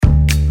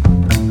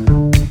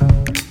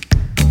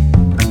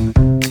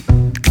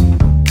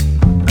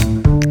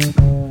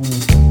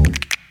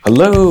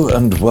Hello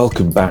and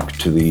welcome back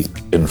to the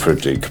Infra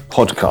Dig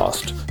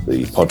podcast,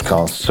 the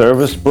podcast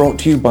service brought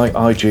to you by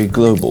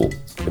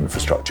IJGlobal,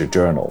 Infrastructure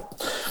Journal.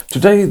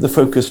 Today the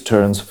focus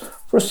turns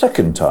for a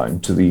second time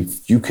to the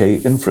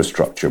UK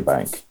Infrastructure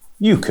Bank,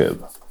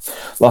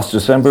 UKIB. Last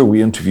December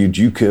we interviewed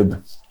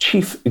UKIB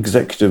Chief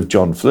Executive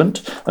John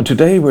Flint, and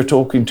today we're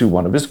talking to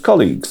one of his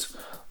colleagues.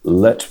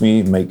 Let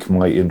me make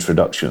my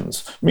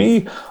introductions.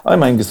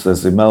 I'm Angus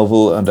Leslie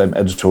Melville and I'm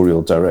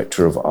Editorial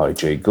Director of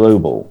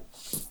IJGlobal.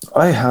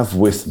 I have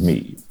with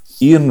me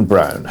Ian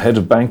Brown, Head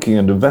of Banking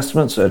and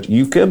Investments at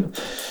UKIB.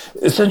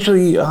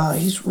 Essentially,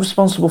 he's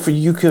responsible for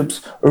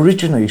UKIB's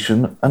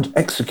origination and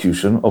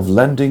execution of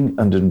lending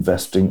and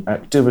investing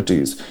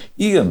activities.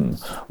 Ian,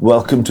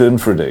 welcome to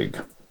Infra Dig.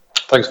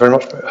 Thanks very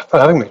much for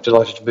having me.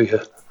 Delighted to be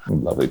here.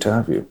 Lovely to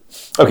have you.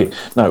 Okay,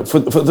 now, for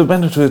the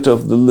benefit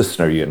of the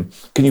listener, Ian,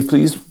 can you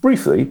please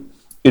briefly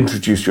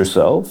introduce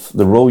yourself,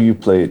 the role you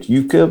play at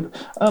UKIB,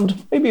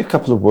 and maybe a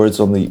couple of words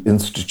on the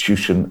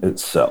institution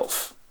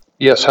itself?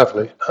 Yes,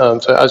 happily.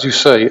 So as you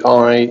say,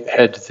 I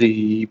head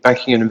the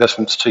banking and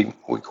investments team,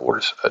 we call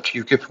it, at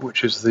UKIB,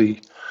 which is the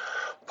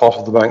part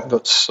of the bank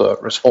that's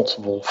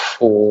responsible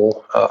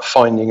for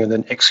finding and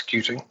then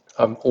executing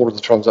all of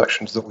the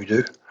transactions that we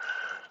do.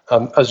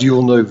 As you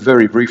all know,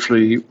 very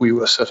briefly, we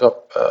were set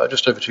up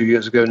just over 2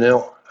 years ago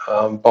now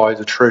by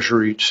the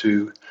Treasury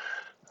to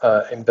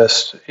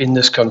invest in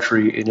this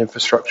country in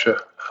infrastructure,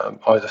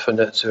 either for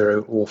net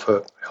zero or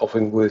for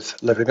helping with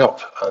levelling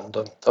up. And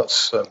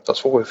that's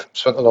what we've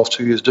spent the last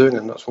 2 years doing,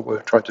 and that's what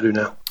we're trying to do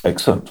now.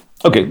 Excellent.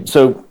 Okay,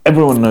 so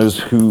everyone knows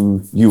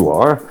who you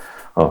are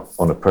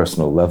on a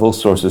personal level.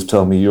 Sources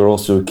tell me you're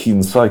also a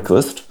keen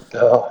cyclist.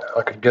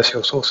 I can guess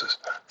your sources.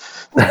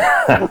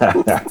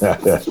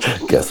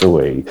 Guess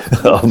away.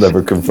 I'll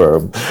never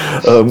confirm.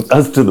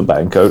 As to the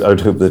bank,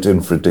 I'd hope that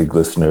Infra Dig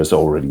listeners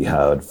already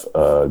have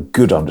a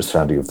good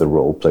understanding of the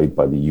role played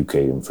by the UK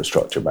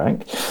Infrastructure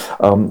Bank.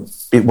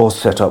 It was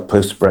set up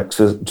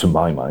post-Brexit, to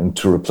my mind,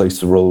 to replace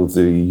the role of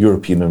the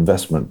European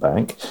Investment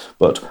Bank.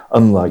 But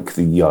unlike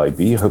the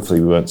EIB,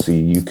 hopefully we won't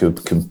see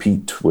UKIB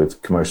compete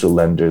with commercial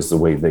lenders the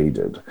way they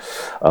did.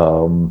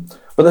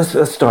 But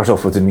let's start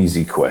off with an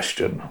easy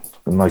question.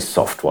 A nice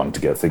soft one to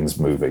get things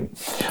moving.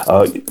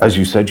 As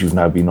you said, you've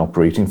now been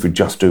operating for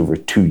just over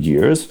 2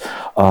 years.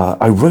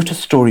 I wrote a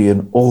story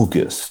in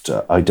August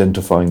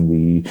identifying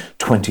the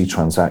 20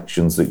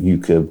 transactions that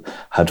UKIB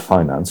had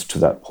financed to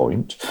that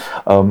point.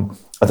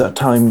 At that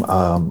time,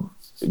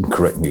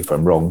 correct me if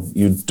I'm wrong,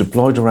 you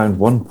deployed around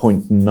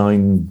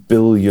 £1.9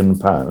 billion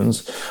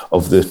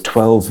of the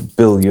 £12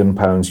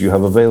 billion you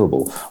have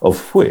available,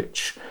 of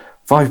which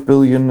 £5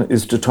 billion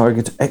is to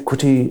target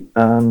equity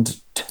and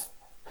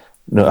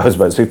no, I was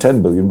about to say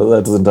 10 billion, but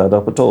that doesn't add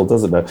up at all,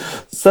 does it now?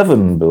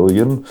 7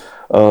 billion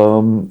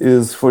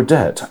is for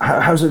debt.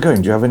 How's it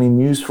going? Do you have any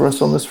news for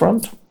us on this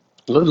front?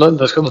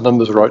 Let's get the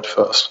numbers right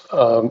first.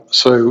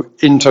 So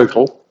in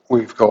total,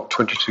 we've got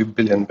 £22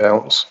 billion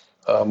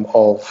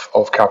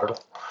of capital.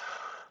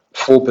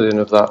 4 billion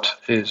of that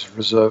is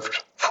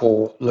reserved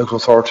for local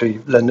authority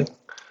lending.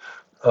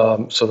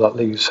 So that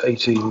leaves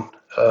 18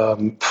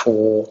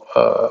 for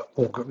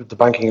the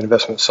banking and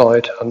investment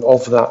side. And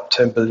of that,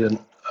 10 billion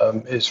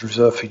is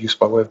reserved for use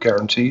by way of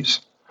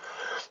guarantees.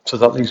 So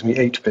that leaves me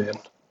 8 billion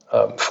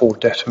for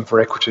debt and for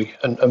equity.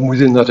 And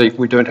within that 8,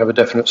 we don't have a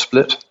definite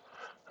split.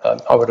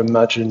 I would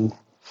imagine,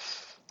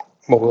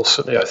 we'll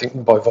certainly, I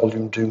think, by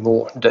volume do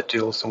more debt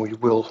deals than we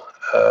will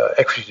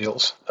equity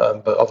deals.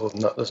 But other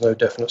than that, there's no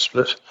definite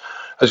split.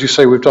 As you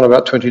say, we've done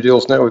about 20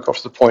 deals now. We've got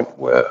to the point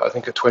where I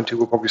think at 20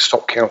 we'll probably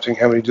stop counting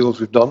how many deals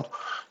we've done.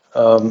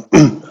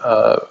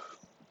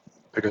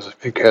 Because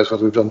who cares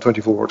whether we've done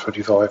 24 or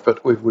 25,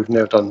 but we've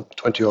now done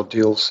 20 odd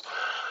deals.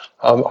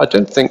 I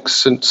don't think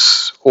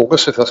since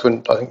August, if that's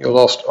when I think your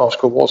last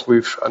article was,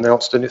 we've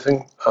announced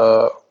anything.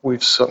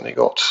 We've certainly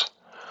got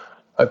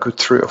a good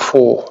 3 or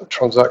 4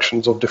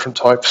 transactions of different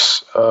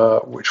types,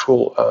 which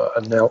we'll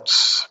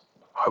announce,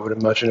 I would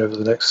imagine, over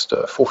the next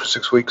 4 to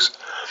 6 weeks.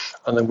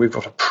 And then we've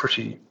got a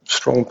pretty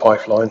strong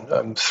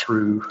pipeline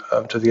through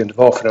to the end of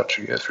our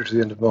financial year, through to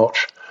the end of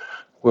March,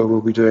 where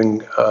we'll be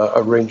doing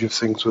a range of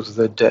things, whether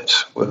they're debt,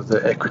 whether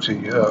they're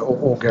equity,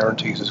 or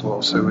guarantees as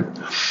well. So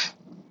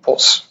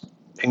what's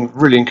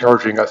really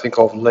encouraging, I think,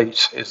 of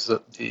late is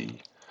that the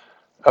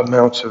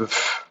amount of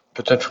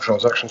potential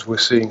transactions we're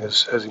seeing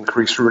has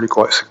increased really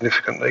quite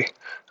significantly.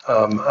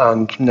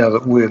 And now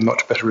that we're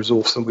much better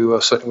resourced than we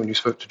were, certainly when you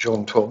spoke to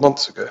John 12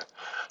 months ago,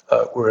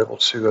 we're able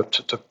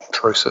to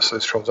process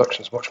those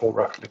transactions much more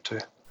rapidly too.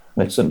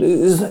 Excellent.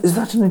 Is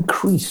that an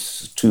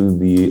increase to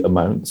the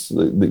amounts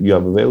that you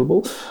have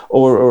available,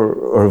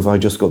 or have I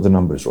just got the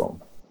numbers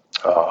wrong?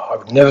 I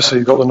would never say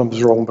you've got the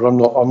numbers wrong, but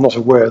I'm not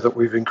aware that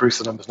we've increased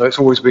the numbers. No, it's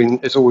always been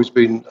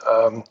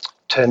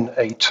 10,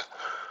 8,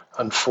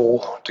 and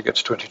 4 to get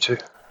to 22.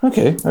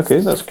 Okay,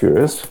 that's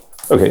curious.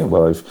 Okay,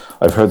 well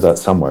I've heard that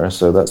somewhere,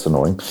 so that's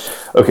annoying.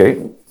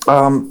 Okay,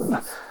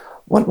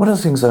 One of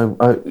the things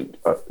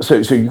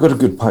so you've got a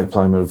good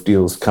pipeline of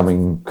deals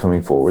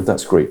coming forward.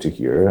 That's great to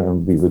hear, and I'll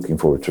be looking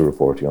forward to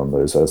reporting on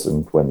those as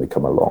and when they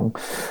come along.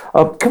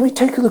 Can we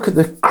take a look at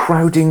the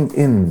crowding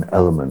in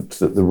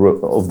element of the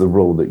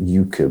role that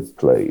UKIB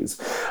plays?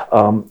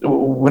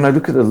 When I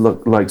look at the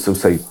likes of,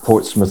 say,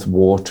 Portsmouth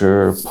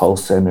Water,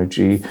 Pulse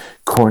Energy,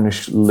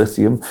 Cornish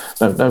Lithium.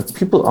 Now,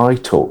 people I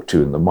talk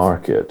to in the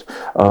market,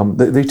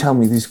 they tell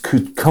me these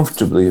could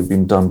comfortably have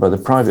been done by the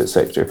private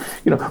sector.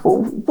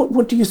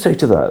 What do you say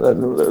to that?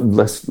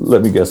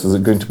 Let me guess, is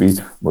it going to be,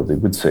 well, they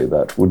would say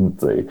that,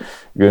 wouldn't they?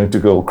 You're going to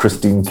go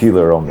Christine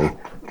Keeler on me.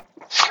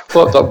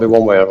 Well, that'd be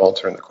one way of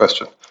answering the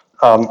question.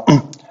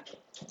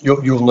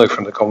 You'll know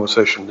from the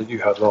conversation that you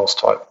had last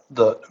time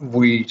that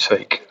we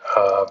take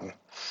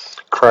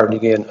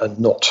crowding in and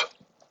not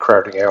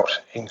crowding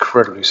out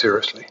incredibly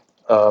seriously.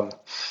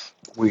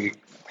 We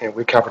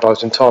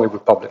capitalised entirely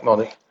with public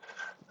money,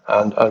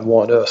 and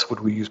why on earth would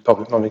we use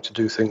public money to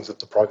do things that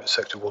the private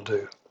sector will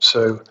do?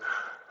 So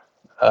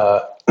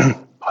I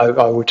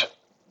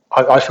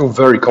feel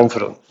very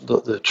confident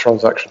that the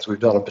transactions we've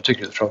done, and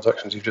particularly the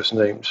transactions you've just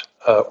named,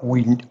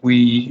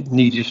 we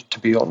needed to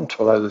be on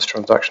to allow those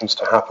transactions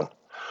to happen.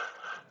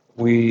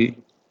 We're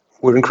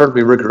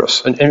incredibly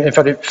rigorous, and in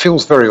fact, it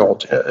feels very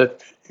odd.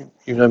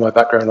 You know my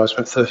background. I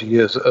spent 30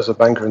 years as a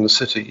banker in the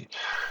city,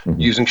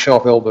 using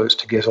sharp elbows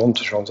to get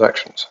onto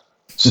transactions.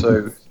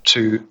 So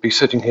to be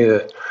sitting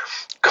here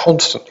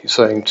constantly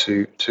saying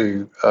to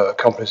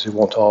companies who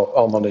want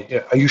our money,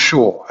 are you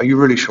sure? Are you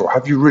really sure?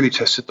 Have you really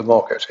tested the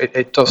market?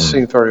 It does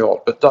seem very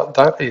odd, but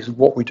that is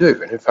what we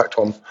do. And in fact,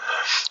 on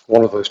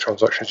one of those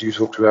transactions you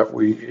talked about,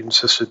 we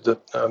insisted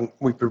that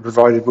we be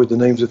provided with the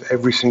names of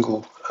every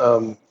single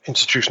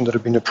institution that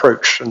had been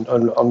approached and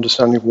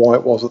understanding why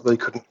it was that they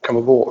couldn't come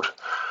aboard.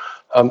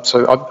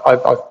 So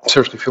I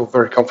seriously feel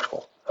very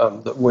comfortable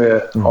that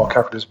where our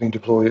capital is being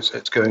deployed,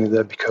 it's going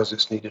there because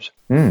it's needed.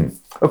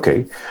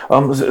 Okay,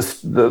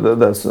 that's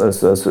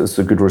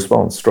a good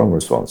response, strong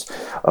response.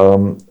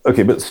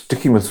 Okay, but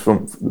sticking with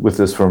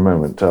this for a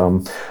moment,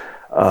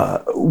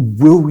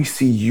 will we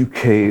see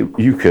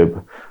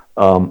UKIB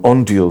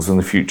on deals in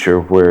the future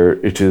where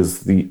it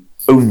is the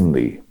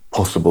only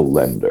possible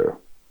lender?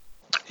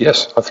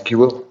 Yes, I think you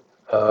will.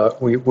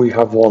 We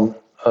have one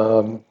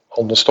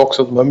on the stocks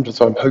at the moment,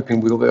 that I'm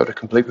hoping we'll be able to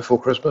complete before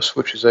Christmas,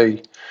 which is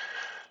a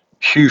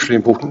hugely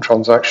important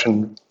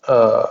transaction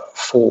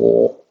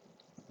for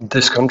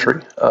this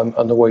country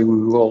and the way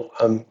we will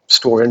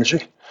store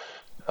energy.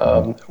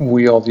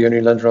 We are the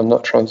only lender on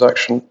that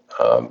transaction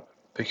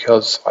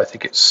because I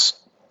think it's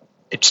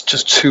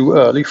just too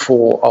early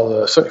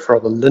certainly for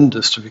other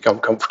lenders to become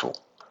comfortable.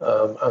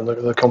 And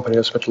the company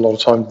has spent a lot of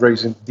time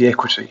raising the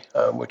equity,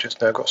 which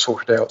it's now got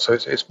sorted out. So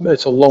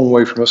it's a long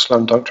way from a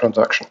slam dunk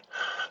transaction.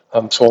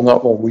 So on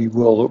that one, we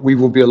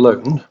will be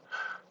alone,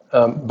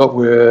 but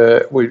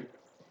we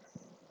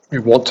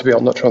want to be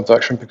on that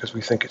transaction because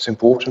we think it's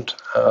important.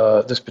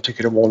 This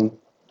particular one,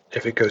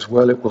 if it goes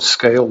well, it will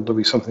scale. There'll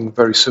be something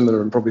very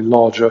similar and probably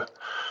larger,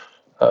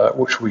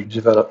 which we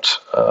developed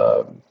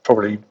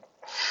probably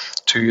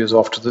 2 years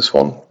after this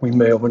one. We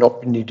may or may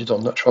not be needed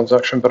on that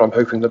transaction, but I'm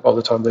hoping that by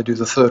the time they do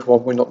the third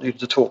one, we're not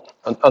needed at all.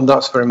 And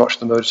that's very much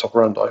the modus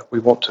operandi. We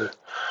want to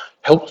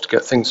help to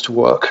get things to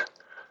work,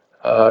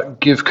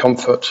 give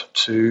comfort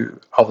to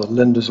other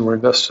lenders or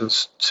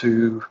investors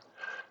to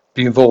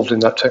be involved in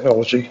that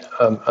technology,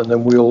 and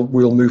then we'll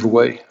move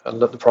away and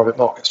let the private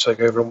markets take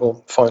over, and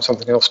we'll find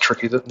something else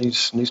tricky that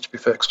needs to be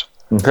fixed.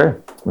 Okay.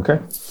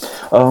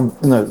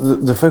 No,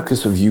 the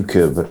focus of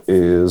UKIB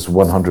is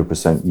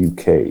 100%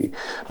 UK.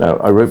 Now,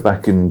 I wrote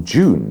back in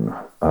June,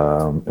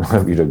 I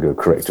hope you don't go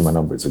correcting my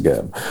numbers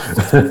again,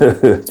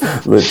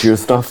 that your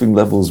staffing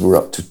levels were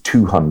up to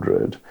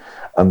 200,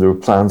 and there were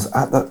plans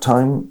at that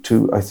time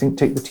to, I think,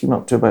 take the team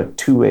up to about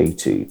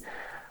 280.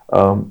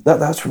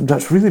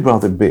 That's really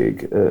rather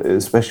big,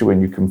 especially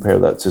when you compare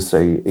that to,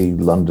 say, a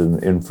London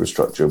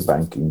infrastructure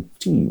banking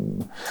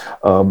team,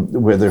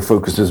 where their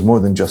focus is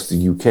more than just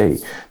the UK.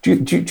 Do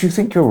you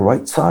think you're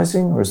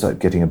right-sizing, or is that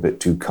getting a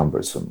bit too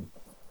cumbersome?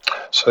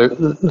 So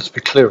let's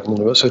be clear on the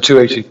number. So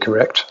 280,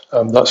 correct.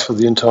 That's for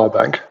the entire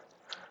bank.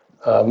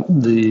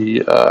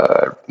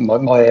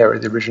 My area,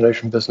 the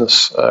origination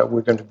business,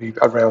 we're going to be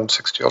around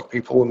 60-odd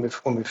people when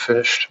we've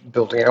finished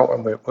building out,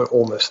 and we're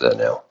almost there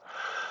now.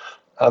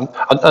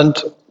 And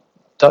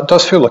that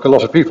does feel like a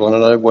lot of people. And I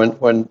know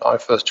when I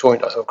first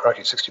joined, I thought,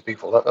 crikey, 60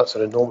 people, that's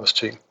an enormous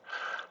team.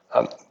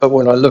 But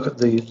when I look at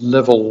the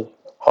level,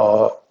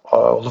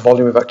 the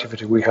volume of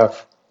activity we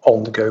have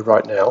on the go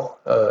right now,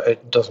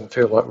 it doesn't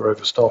feel like we're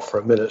overstaffed for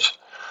a minute.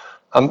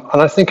 And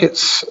I think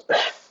it's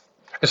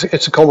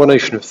a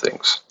combination of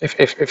things.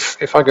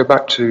 If I go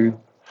back to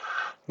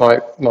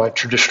my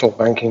traditional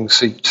banking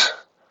seat,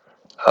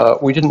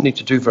 we didn't need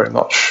to do very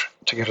much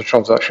to get a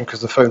transaction because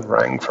the phone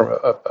rang from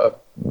a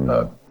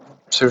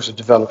series of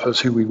developers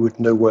who we would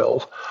know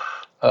well,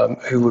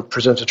 who would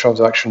present a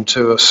transaction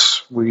to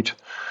us. We'd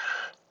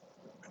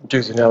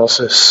do the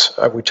analysis,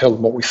 we'd tell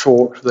them what we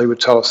thought. They would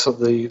tell us that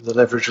the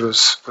leverage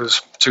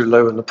was too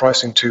low and the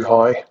pricing too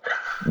high.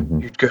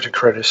 you'd go to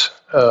credit,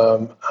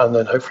 and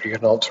then hopefully you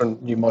get an answer,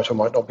 and you might or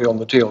might not be on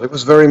the deal. It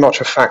was very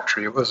much a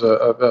factory. It was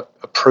a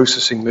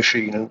processing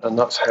machine, and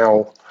that's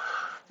how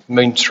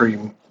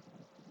mainstream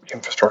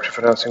infrastructure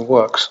financing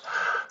works.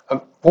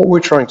 What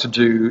we're trying to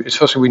do is,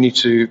 firstly, we need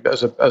to,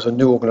 as a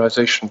new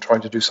organisation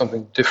trying to do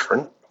something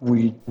different,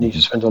 we need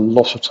to spend a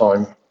lot of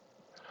time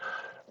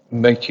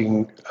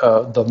making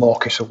the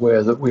market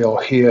aware that we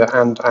are here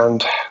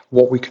and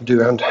what we can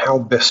do and how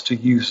best to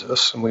use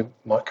us, and we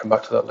might come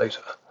back to that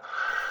later.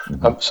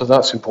 So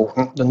that's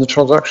important. And the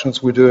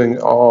transactions we're doing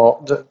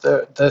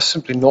they're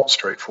simply not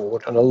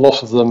straightforward, and a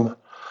lot of them,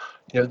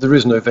 there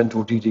is no vendor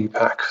DD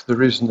pack,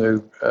 there is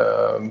no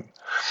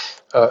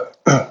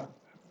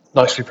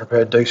nicely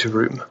prepared data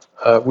room.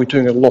 We're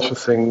doing a lot of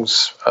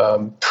things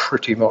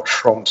pretty much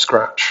from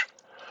scratch,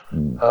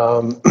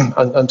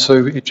 and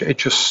so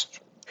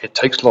it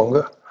takes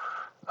longer,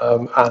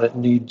 and it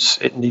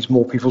needs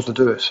more people to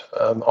do it.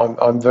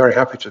 I'm very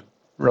happy to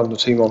run the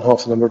team on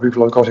half the number of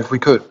people I've got if we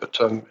could, but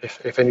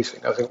if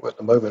anything, I think at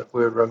the moment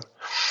we're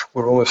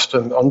almost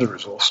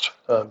under-resourced.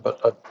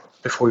 But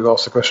before you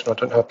ask the question, I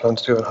don't have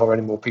plans to hire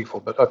any more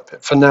people,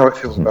 but for now it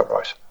feels about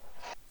right.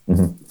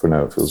 For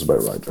now, it feels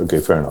about right. Okay,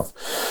 fair enough.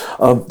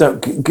 Now,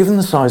 given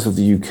the size of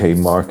the UK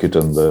market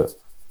and the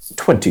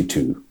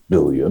 22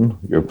 billion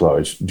you're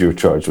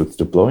charged with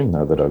deploying,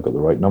 now that I've got the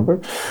right number,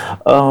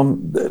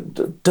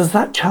 does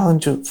that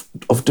challenge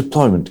of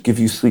deployment give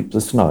you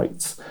sleepless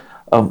nights?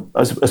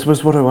 I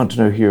suppose what I want to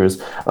know here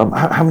is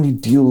how many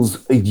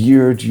deals a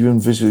year do you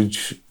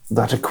envisage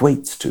that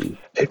equates to?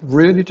 It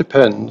really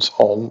depends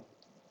on,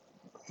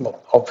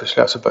 well,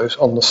 obviously, I suppose,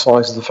 on the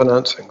size of the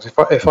financings.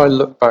 If I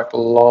look back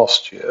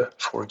last year,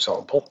 for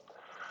example,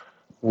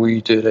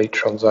 we did 8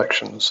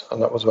 transactions, and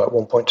that was about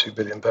 £1.2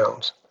 billion.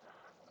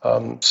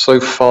 So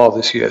far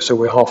this year, so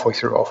we're halfway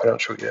through our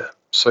financial year.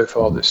 So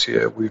far this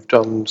year, we've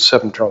done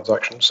 7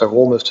 transactions, so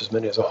almost as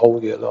many as a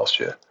whole year last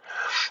year.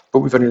 But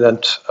we've only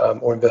lent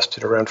or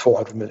invested around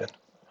 400 million.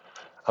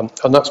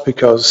 And that's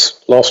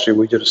because last year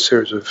we did a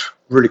series of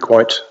really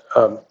quite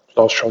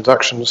large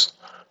transactions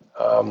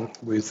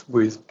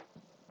with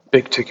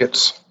big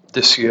tickets.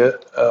 This year,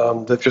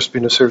 there've just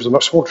been a series of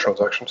much smaller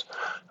transactions.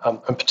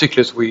 And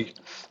particularly as we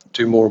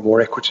do more and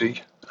more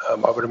equity,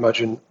 I would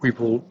imagine we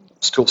will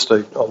still stay,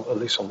 at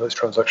least on those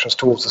transactions,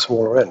 towards the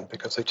smaller end,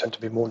 because they tend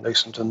to be more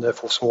nascent and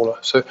therefore smaller.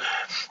 So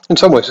in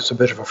some ways, it's a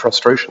bit of a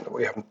frustration that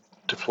we haven't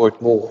deployed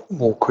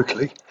more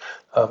quickly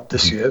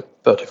this year.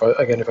 But if I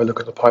look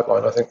at the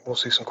pipeline, I think we'll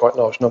see some quite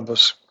large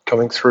numbers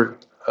coming through.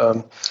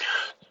 The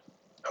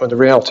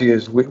reality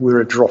is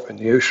we're a drop in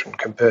the ocean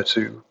compared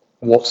to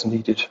what's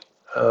needed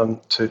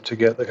to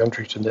get the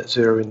country to net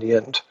zero in the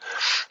end.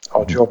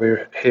 Our job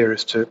here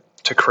is to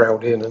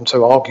crowd in, and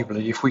so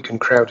arguably, if we can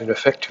crowd in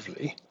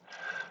effectively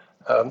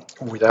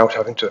without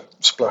having to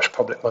splash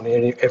public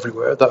money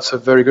everywhere, that's a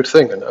very good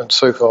thing. And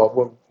so far,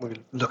 when we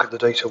look at the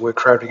data, we're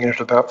crowding in at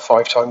about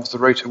 5 times the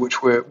rate at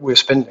which we're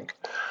spending.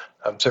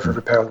 So for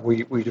every pound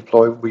we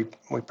deploy, we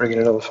bring in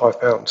another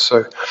 £5.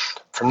 So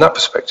from that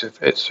perspective,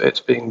 it's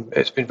been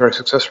very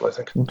successful, I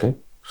think. Okay.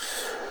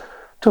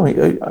 Tell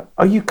me,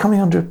 are you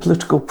coming under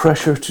political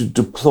pressure to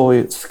deploy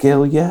at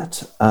scale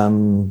yet?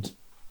 And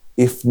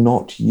if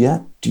not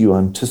yet, do you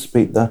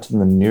anticipate that in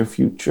the near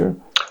future?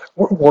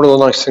 One of the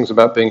nice things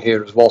about being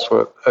here is, whilst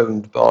we're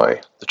owned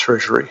by the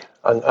Treasury,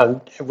 and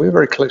we're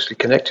very closely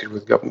connected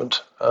with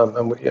government,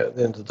 and at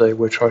the end of the day,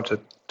 we're trying to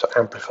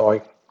amplify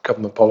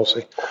government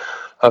policy.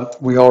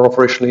 We are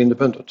operationally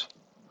independent,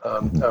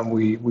 and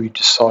we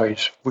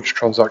decide which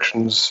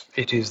transactions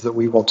it is that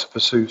we want to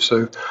pursue.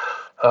 So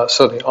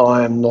certainly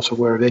I am not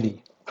aware of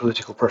any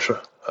political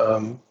pressure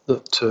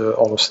that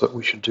on us that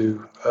we should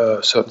do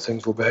certain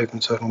things or behave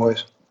in certain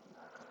ways.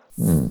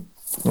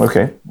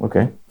 Okay.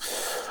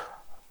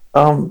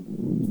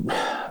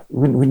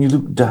 When you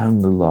look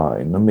down the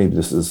line, and maybe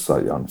this is a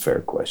slightly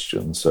unfair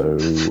question, so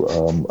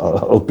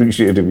I'll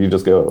appreciate if you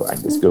just go,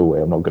 Angus, go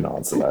away, I'm not going to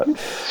answer that.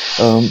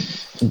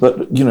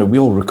 But, we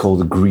all recall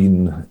the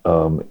Green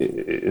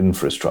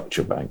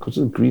Infrastructure Bank. Was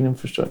it the Green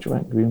Infrastructure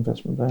Bank? Green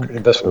Investment Bank? Green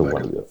Investment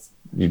Bank.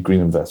 The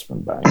Green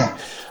Investment Bank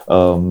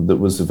that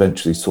was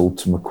eventually sold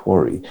to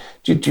Macquarie.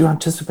 Do you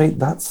anticipate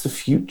that's the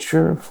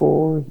future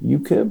for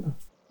UKIB?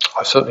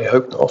 I certainly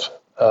hope not.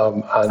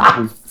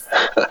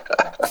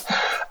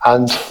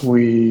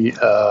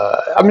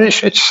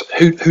 It's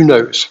who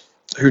knows?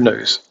 Who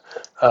knows?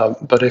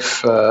 But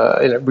if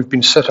we've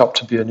been set up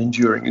to be an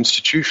enduring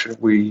institution,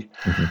 we've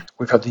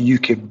had the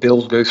UKIB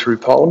bill go through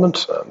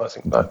Parliament. I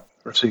think that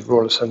received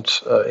royal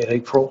assent in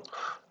April.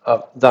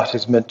 That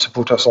is meant to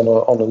put us on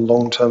a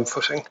long-term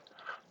footing.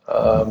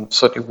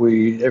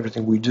 Certainly,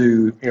 everything we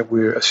do,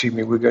 we're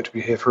assuming we're going to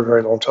be here for a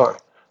very long time.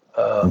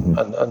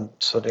 And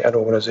certainly an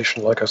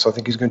organisation like us, I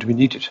think, is going to be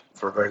needed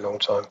for a very long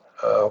time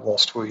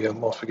whilst we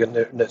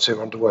get net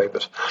zero underway.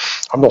 But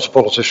I'm not a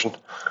politician,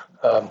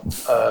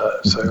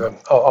 so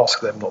I'll ask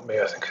them, not me,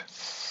 I think.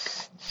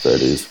 There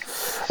it is.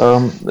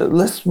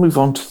 Let's move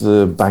on to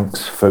the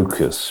bank's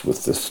focus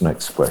with this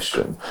next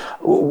question.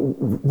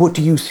 What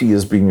do you see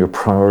as being your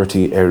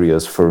priority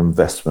areas for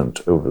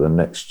investment over the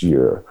next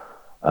year,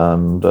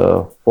 and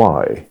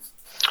why?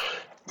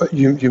 But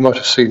you might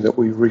have seen that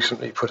we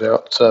recently put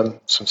out some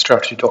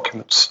strategy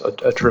documents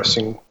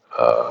addressing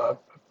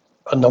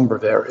a number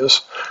of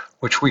areas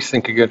which we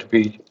think are going to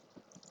be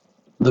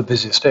the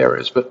busiest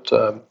areas, but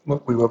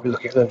we won't be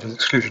looking at them to the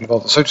exclusion of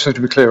others. So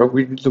to be clear,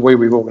 the way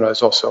we've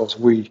organised ourselves,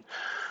 we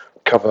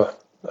cover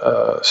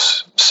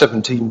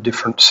 17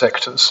 different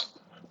sectors,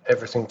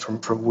 everything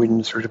from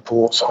wind through to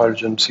ports,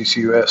 hydrogen,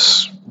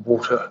 CCUS,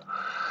 water.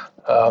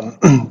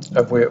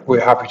 And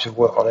we're happy to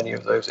work on any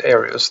of those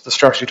areas. The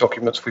strategy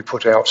documents we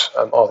put out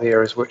are the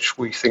areas which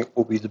we think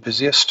will be the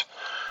busiest.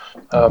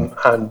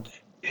 And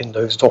in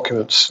those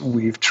documents,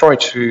 we've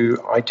tried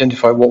to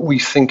identify what we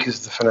think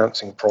is the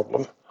financing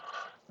problem.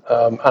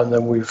 And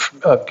then we've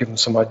given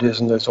some ideas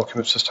in those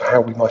documents as to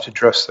how we might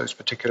address those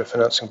particular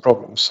financing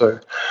problems. So,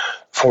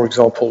 for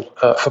example,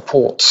 for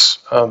ports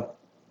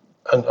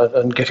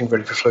and getting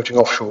ready for floating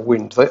offshore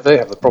wind, they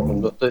have the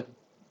problem that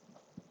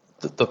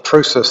the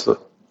process that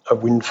a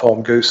wind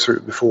farm goes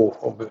through before,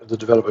 or the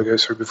developer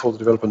goes through before the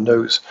developer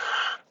knows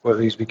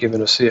whether he's been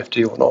given a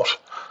CFD or not.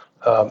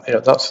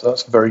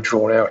 That's very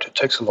drawn out. It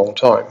takes a long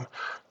time.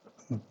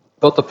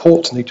 But the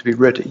ports need to be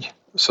ready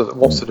so that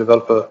once the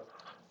developer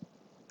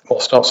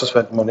starts to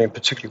spend money, and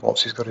particularly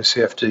once he's got his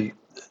CFD,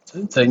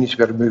 they need to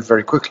be able to move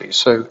very quickly.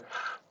 So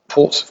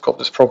ports have got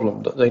this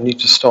problem that they need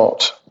to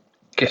start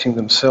getting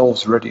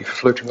themselves ready for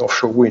floating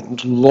offshore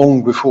wind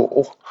long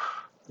before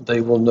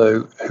they will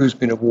know who's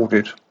been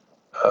awarded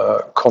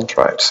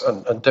contracts,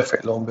 and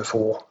definitely long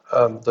before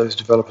those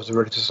developers are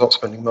ready to start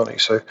spending money.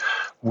 So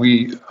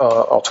we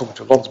are talking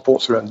to a lot of the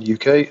ports around the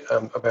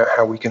UK about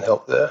how we can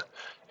help there.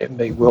 It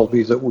may well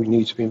be that we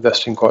need to be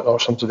investing quite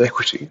large sums of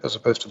equity as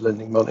opposed to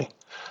lending money,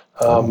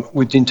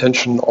 with the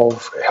intention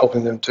of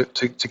helping them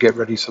to get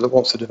ready so that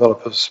once the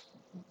developers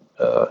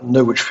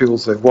know which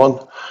fields they've won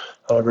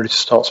and are ready to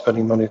start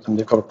spending money, then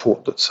they've got a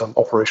port that's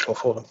operational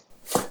for them.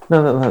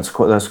 No,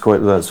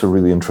 that's a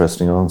really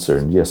interesting answer,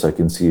 and yes, I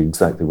can see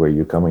exactly where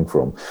you're coming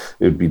from.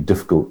 It would be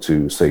difficult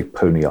to say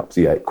pony up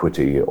the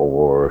equity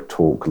or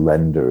talk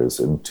lenders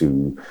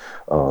into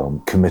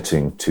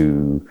committing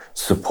to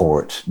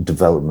support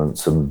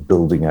developments and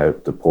building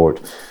out the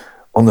port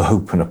on the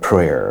hope and a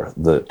prayer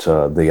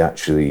that they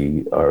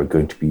actually are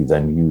going to be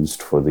then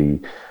used for the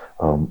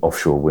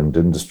offshore wind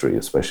industry,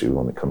 especially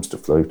when it comes to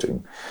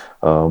floating.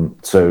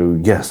 So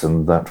yes,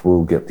 and that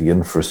will get the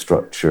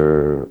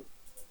infrastructure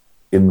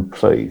in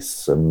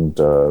place and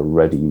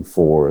ready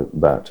for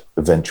that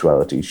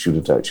eventuality should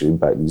it actually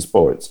impact these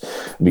ports.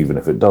 And even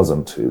if it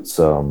doesn't, it's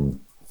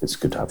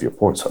good to have your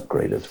ports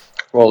upgraded.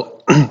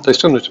 Well, they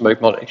still need to make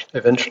money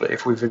eventually.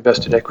 If we've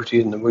invested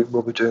equity in them,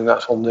 we'll be doing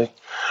that on the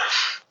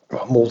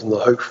more than the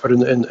hope, but in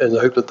the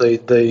hope that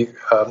they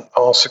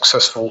are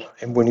successful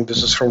in winning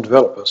business from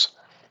developers.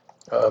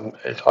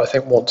 I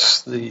think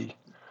once the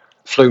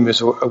FLOMIS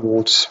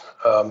awards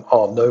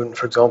are known,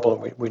 for example,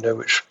 and we know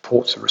which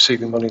ports are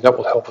receiving money, that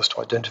will help us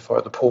to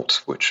identify the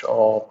ports which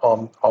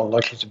are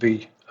likely to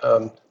be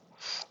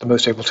the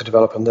most able to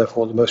develop and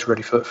therefore the most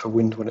ready for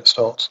wind when it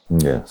starts.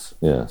 Yes.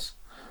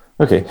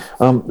 Okay.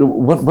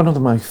 One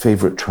of my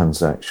favourite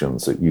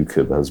transactions that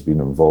UKIB has been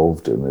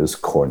involved in is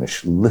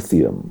Cornish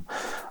Lithium.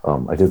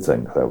 I did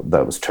think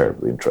that was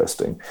terribly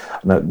interesting.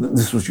 Now,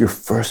 this was your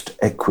first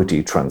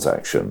equity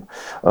transaction.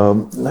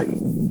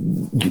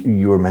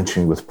 You were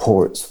mentioning with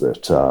ports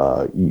that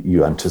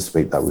you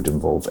anticipate that would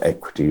involve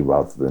equity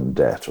rather than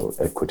debt, or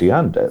equity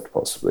and debt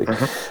possibly.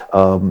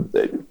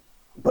 Mm-hmm.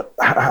 But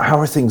how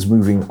are things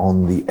moving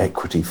on the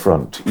equity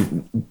front?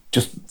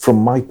 Just from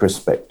my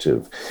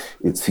perspective,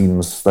 it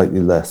seems slightly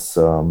less,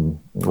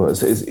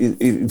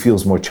 it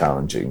feels more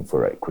challenging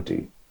for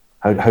equity.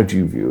 How do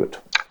you view it?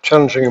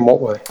 Challenging in what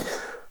way?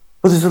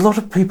 Well, there's a lot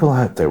of people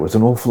out there with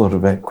an awful lot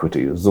of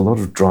equity. There's a lot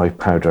of dry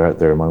powder out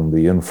there among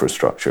the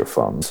infrastructure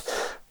funds.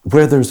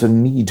 Where there's a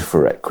need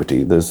for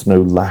equity, there's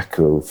no lack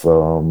of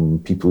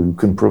people who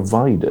can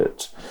provide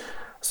it.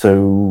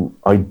 So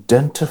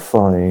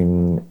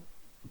identifying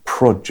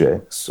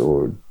projects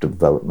or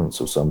developments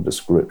of some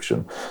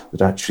description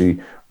that actually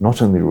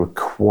not only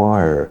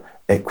require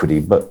equity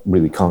but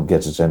really can't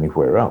get it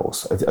anywhere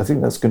else, I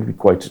think that's going to be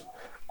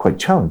quite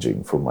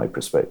challenging from my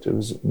perspective.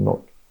 Is it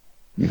not?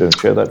 You don't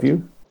share that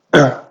view?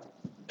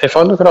 If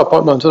I look at our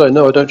pipeline today,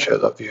 no, I don't share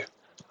that view.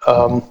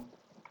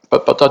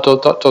 But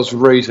that does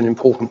raise an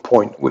important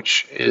point,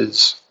 which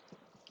is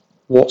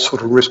what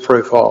sort of risk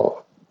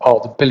profile are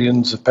the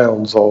billions of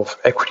pounds of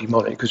equity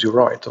money, because you're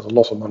right, there's a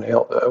lot of money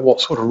out there. What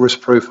sort of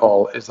risk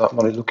profile is that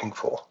money looking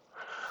for?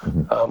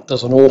 Mm-hmm.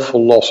 There's an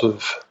awful lot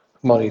of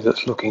money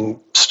that's looking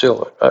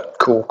still at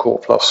core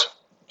plus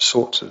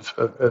sorts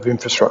of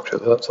infrastructure.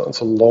 That's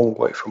a long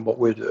way from what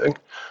we're doing.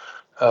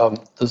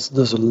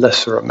 There's a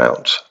lesser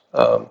amount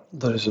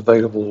that is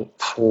available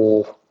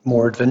for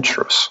more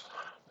adventurous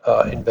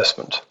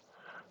investment.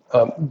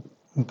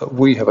 But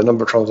we have a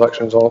number of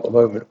transactions on at the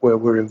moment where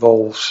we're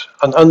involved,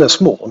 and they're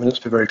small. I mean, let's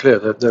be very clear,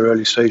 they're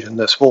early stage and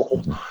they're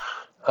small,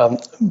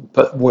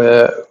 but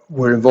where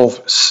we're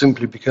involved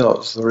simply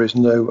because there is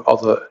no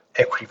other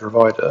equity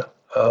provider,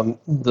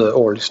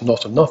 or at least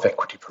not enough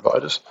equity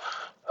providers,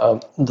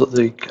 that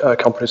the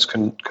companies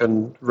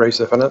can raise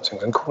their financing.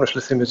 And Cornish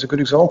Lithium is a good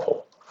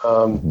example.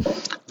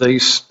 They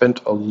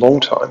spent a long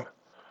time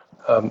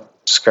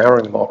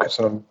scouring the markets,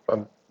 and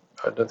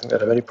I don't think they'd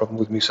have any problem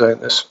with me saying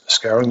this,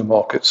 scouring the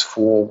markets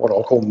for what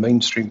I'll call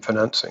mainstream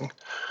financing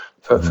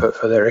for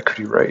their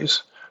equity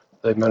raise.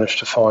 They managed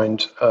to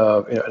find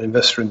an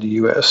investor in the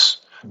US,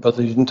 but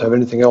they didn't have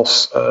anything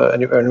else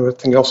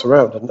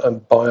around.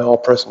 And by our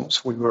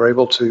presence, we were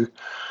able to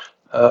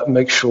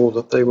make sure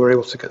that they were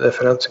able to get their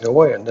financing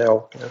away. And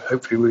now,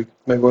 hopefully, we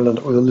may well end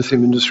up with a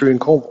lithium industry in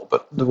Cornwall.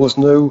 But there was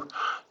no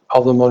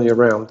other money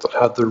around that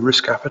had the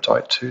risk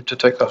appetite to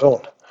take that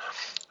on.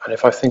 And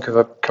if I think of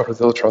a couple of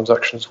the other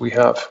transactions we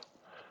have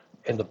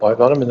in the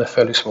pipeline, I mean, they're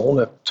fairly small.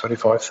 They're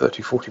 25,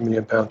 30, 40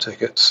 million pound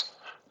tickets,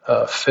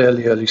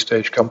 fairly early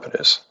stage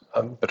companies.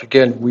 But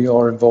again, we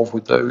are involved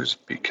with those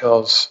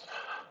because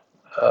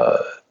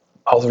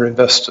other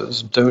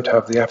investors don't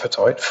have the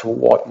appetite for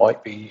what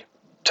might be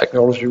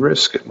technology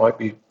risk, it might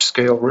be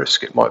scale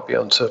risk, it might be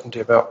uncertainty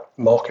about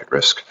market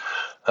risk.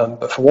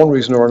 But for one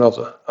reason or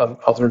another,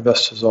 other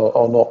investors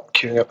are not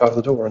queuing up out of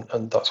the door,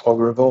 and that's why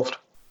we're involved.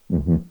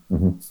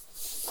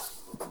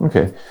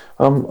 Okay.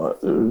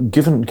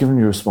 Given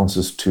your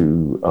responses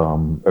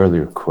to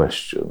earlier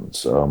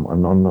questions,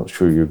 I'm not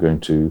sure you're going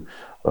to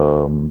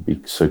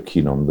be so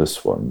keen on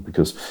this one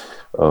because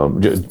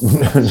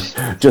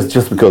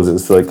just because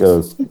it's like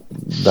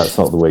that's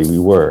not the way we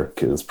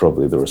work is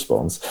probably the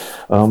response.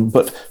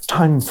 But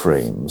time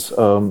frames.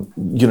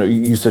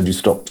 You said you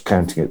stopped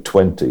counting at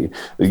 20.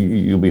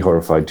 You'll be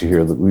horrified to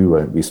hear that we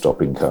won't be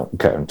stopping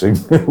counting.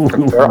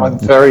 I'm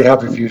very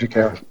happy for you to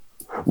count.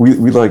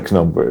 We like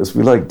numbers,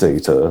 we like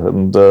data,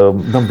 and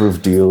number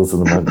of deals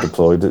and amount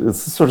deployed.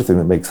 It's the sort of thing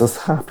that makes us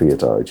happy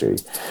at IG.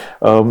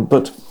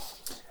 But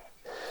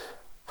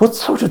what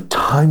sort of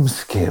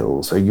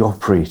timescales are you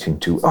operating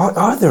to?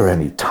 Are there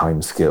any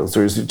timescales,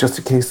 or is it just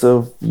a case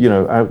of,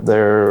 out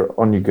there,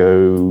 on you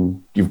go,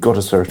 you've got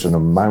a certain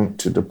amount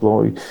to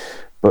deploy,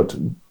 but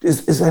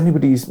is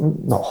anybody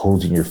not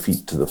holding your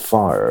feet to the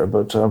fire,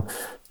 but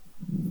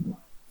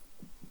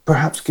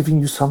perhaps giving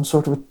you some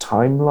sort of a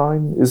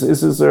timeline?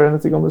 Is there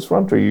anything on this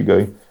front, or are you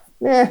going,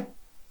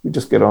 we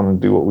just get on and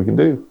do what we can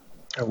do?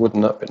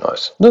 Wouldn't that be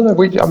nice? No,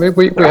 we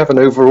have an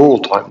overall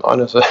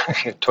timeline as a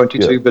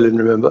 22 billion,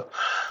 remember?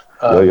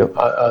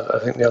 I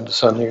think the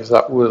understanding is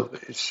that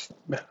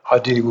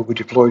ideally will be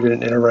deployed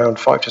in around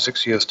 5 to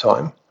 6 years'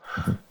 time.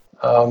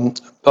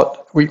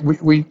 But we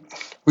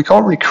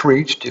can't really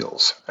create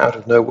deals out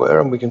of nowhere,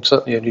 and we can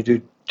certainly only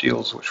do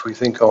deals which we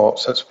think are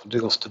sensible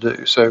deals to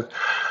do. So,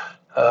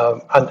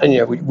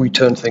 we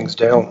turn things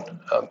down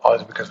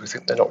either because we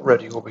think they're not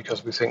ready or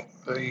because we think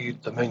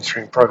the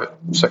mainstream private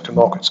sector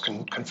markets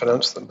can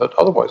finance them. But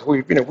otherwise,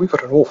 we've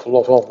got an awful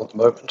lot on at the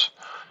moment.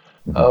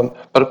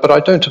 But I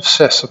don't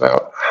obsess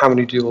about how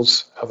many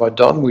deals have I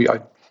done. I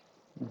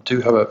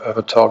do have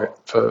a target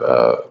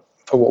for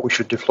what we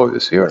should deploy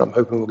this year, and I'm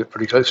hoping we'll get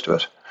pretty close to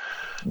it.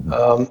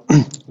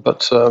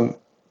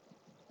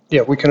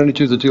 We can only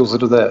do the deals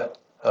that are there.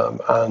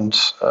 And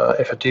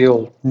if a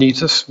deal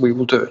needs us, we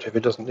will do it. If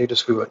it doesn't need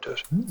us, we won't do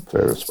it.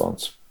 Fair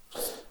response.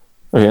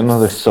 Okay,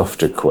 another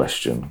softer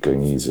question,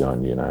 going easy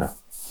on you now.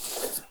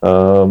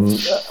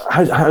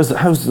 How's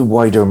the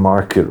wider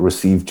market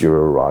received your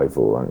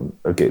arrival? And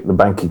okay, the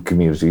banking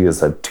community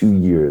has had 2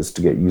 years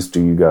to get used to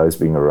you guys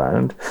being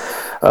around,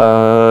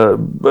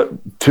 but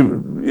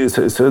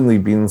it's only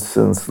been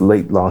since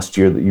late last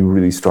year that you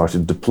really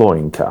started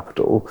deploying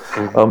capital.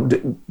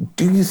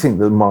 Do you think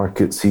the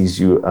market sees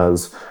you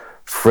as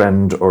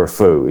friend or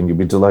foe? And you'd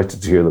be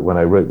delighted to hear that when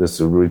I wrote this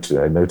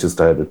originally, I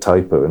noticed I had a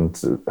typo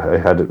and I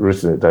had it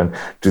written it down.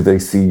 Do they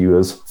see you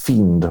as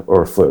fiend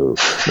or foe?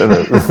 No.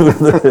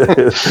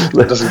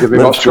 That doesn't give me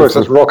much choice.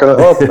 That's rock and a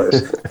hard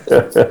place.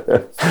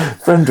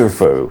 Friend or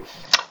foe?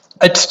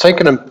 It's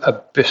taken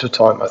a bit of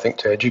time, I think,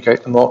 to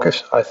educate the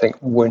market. I think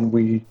when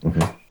we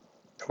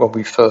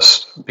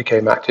first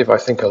became active, I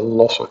think a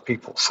lot of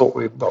people thought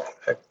you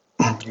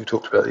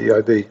talked about the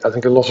EIB. I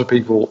think a lot of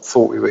people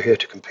thought we were here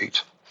to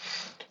compete.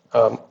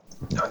 And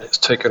it's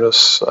taken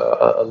us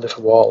a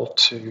little while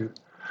to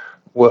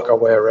work our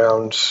way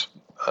around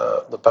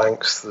the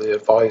banks, the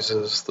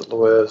advisors, the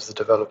lawyers, the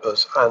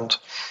developers, and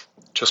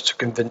just to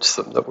convince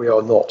them that we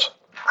are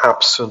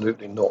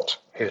absolutely not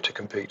here to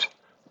compete.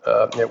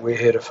 We're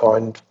here to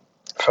find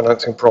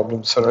financing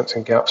problems,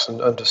 financing gaps,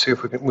 and to see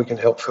if we can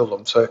help fill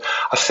them. So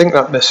I think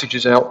that message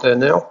is out there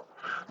now.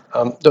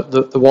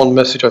 The one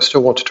message I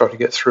still want to try to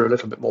get through a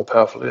little bit more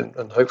powerfully,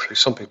 and hopefully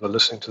some people are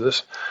listening to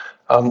this,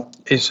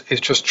 is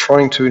just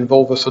trying to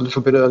involve us a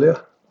little bit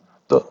earlier.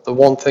 The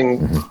one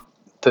thing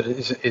that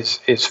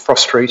is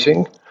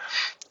frustrating,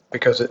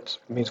 because it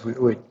means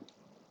we're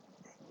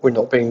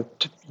not being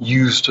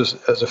used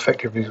as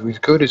effectively as we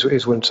could,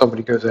 is when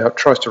somebody goes out,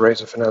 tries to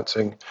raise a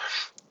financing,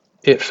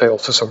 it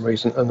fails for some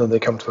reason, and then they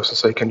come to us and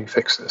say, "Can you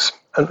fix this?"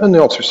 And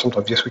the answer is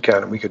sometimes yes, we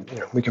can, and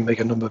we can make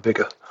a number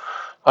bigger.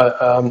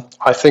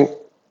 I think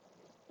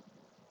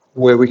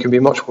where we can be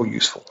much more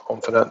useful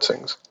on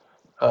financings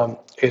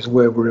is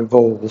where we're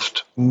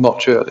involved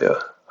much earlier.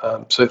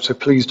 So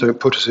please don't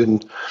put us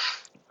in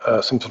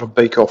some sort of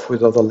bake-off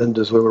with other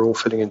lenders where we're all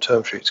filling in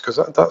term sheets, because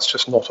that's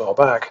just not our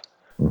bag.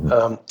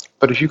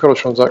 But if you've got a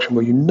transaction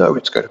where you know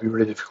it's going to be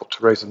really difficult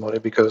to raise the money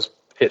because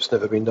it's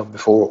never been done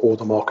before, or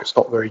the market's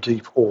not very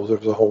deep, or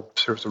there's a whole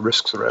series of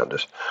risks around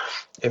it,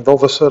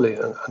 involve us early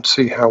and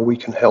see how we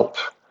can help,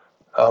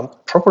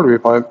 probably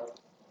by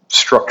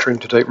structuring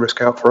to take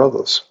risk out for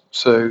others.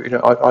 So,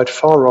 I'd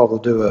far rather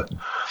do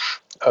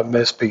a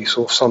MES piece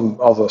or some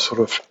other sort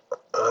of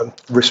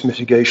risk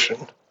mitigation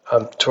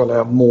to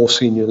allow more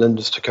senior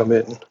lenders to come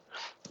in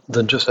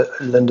than just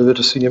lend a bit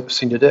of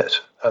senior debt.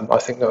 I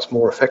think that's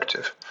more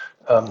effective,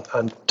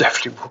 and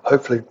definitely will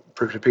hopefully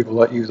prove to people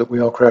like you that we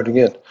are crowding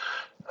in.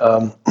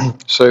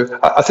 So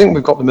I think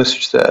we've got the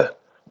message there,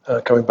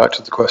 coming back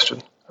to the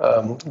question,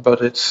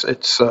 but it's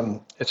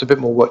a bit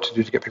more work to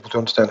do to get people to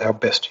understand how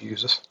best to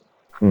use us.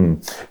 Do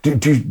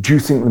you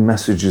think the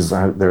message is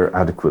out there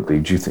adequately?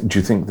 Do you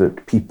think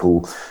that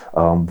people,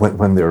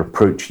 when they're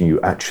approaching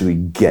you, actually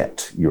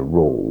get your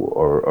role,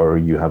 or are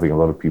you having a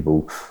lot of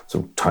people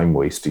sort of time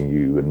wasting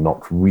you and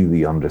not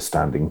really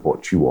understanding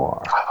what you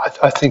are?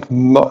 I think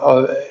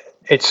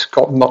it's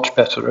got much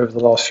better over the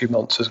last few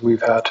months as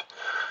we've had,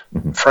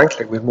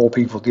 frankly, with more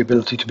people, the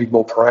ability to be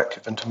more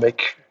proactive and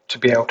to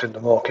be out in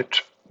the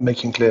market,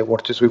 making clear what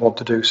it is we want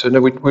to do. So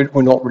no,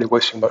 we're not really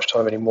wasting much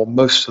time anymore.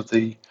 Most of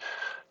the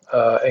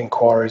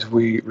inquiries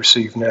we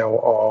receive now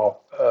are,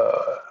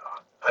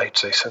 I'd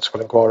say,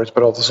 sensible inquiries,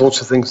 but are the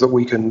sorts of things that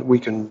we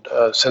can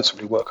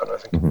sensibly work on, I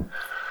think.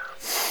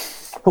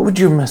 What would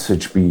your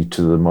message be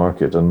to the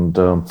market? And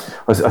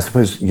I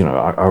suppose,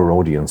 our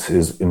audience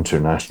is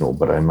international,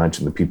 but I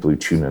imagine the people who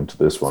tune into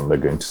this one, they're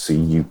going to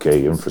see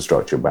UK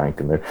Infrastructure Bank,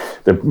 and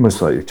they're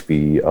most likely to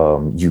be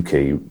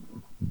UK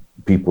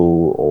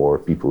people or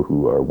people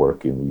who are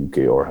working in the UK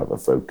or have a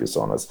focus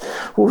on us.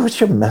 What's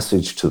your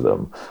message to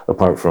them,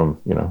 apart from,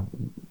 leave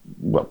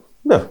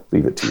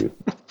it to you.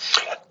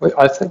 Well,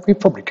 I think we've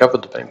probably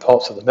covered the main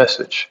parts of the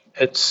message.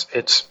 It's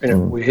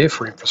we're here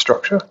for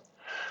infrastructure,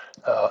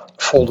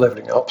 for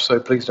levelling up, so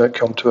please don't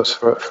come to us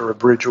for a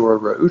bridge or a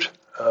road.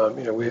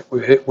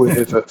 We're here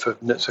for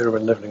net zero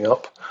and levelling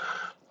up.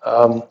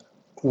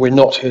 We're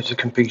not here to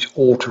compete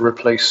or to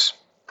replace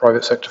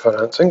private sector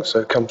financing,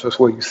 so come to us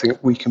where you think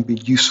we can be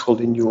useful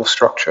in your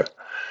structure,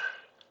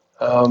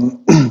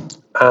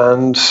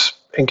 and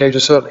engage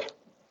us early.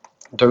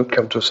 Don't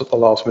come to us at the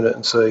last minute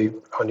and say,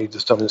 I need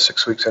this done in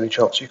 6 weeks, any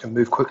chance you can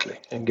move quickly?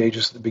 Engage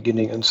us at the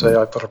beginning and say,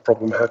 I've got a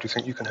problem, how do you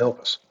think you can help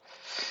us?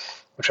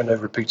 Which I know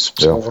repeats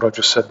some of what I've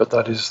just said, but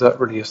that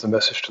really is the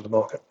message to the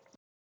market.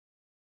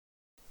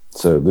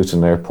 So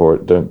Luton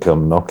Airport, don't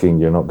come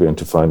knocking, you're not going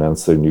to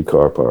finance their new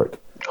car park.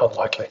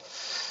 Unlikely.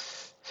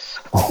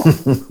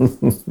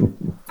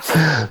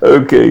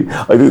 Okay,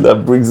 I think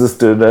that brings us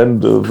to an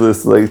end of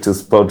this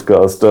latest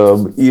podcast.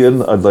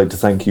 Ian, I'd like to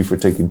thank you for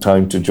taking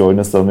time to join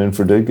us on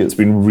Infra Dig. It's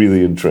been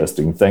really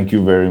interesting. Thank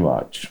you very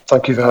much.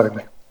 Thank you for having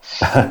me.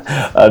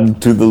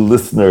 And to the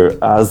listener,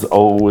 as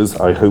always,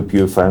 I hope you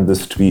have found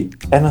this to be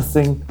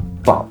anything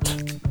but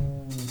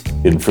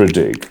Infra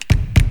Dig.